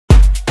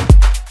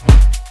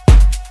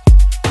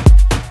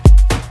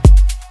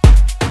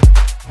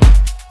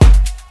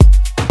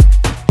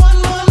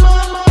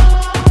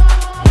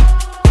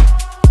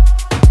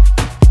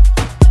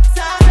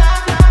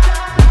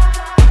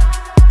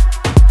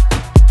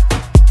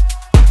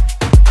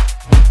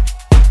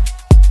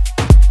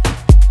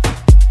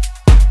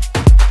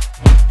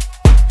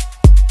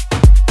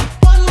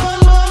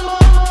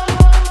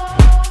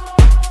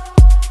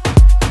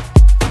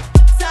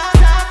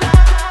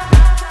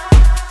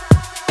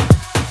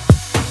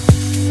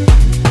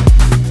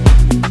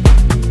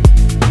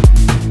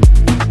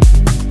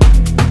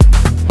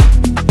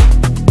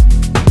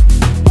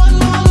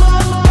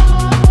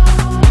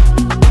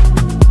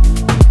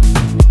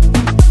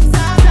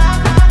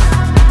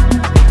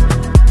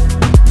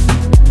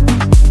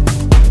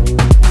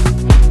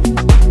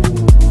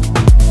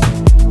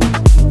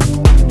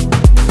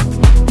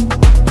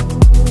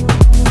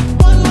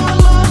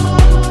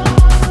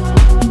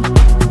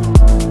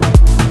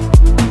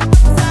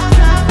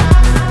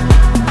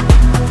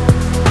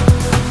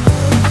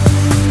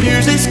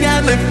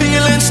got me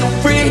feeling so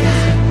free.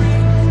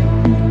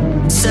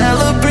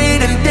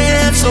 Celebrate and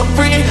dance so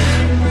free.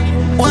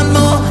 One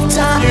more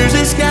time.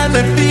 Music's got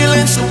me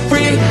feeling so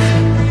free.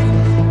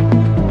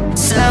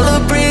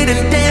 Celebrate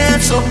and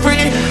dance so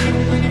free.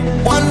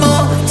 One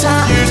more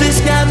time.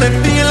 Music's got me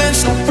feeling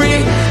so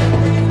free.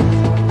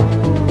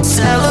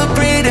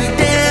 Celebrate and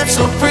dance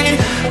so free.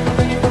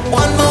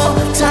 One more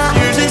time.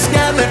 Music's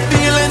got me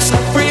feeling so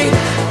free.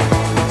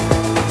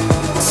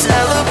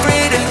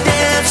 Celebrate and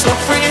dance so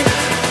free.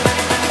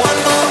 One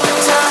more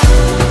time.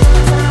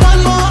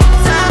 One more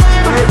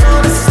time. We're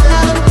gonna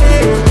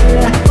celebrate.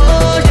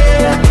 Oh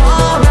yeah,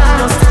 alright.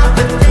 Don't stop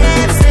the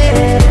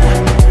dancing.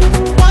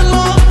 One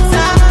more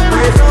time.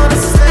 We're gonna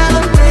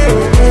celebrate.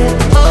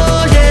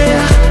 Oh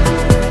yeah.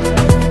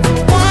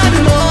 One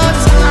more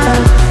time.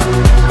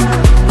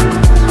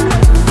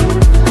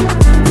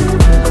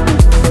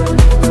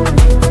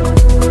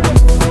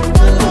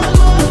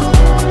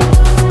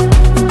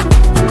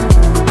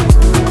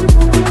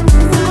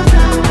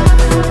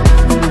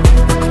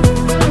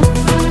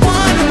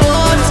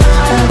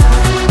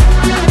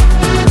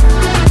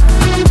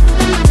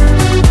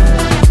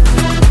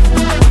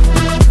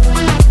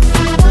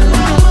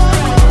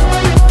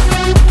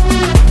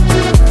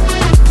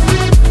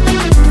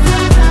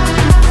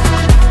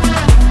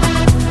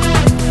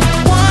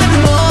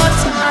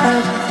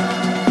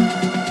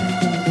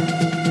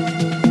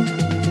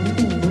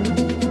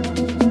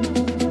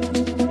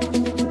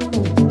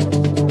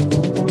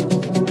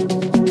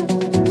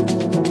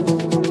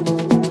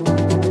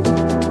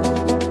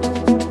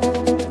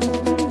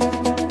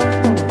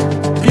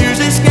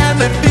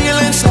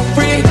 Feeling so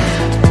free.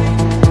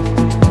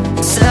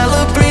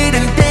 Celebrate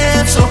and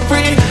dance so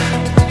free.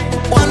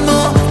 One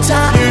more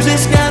time.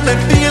 Music's got me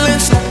feeling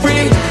so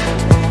free.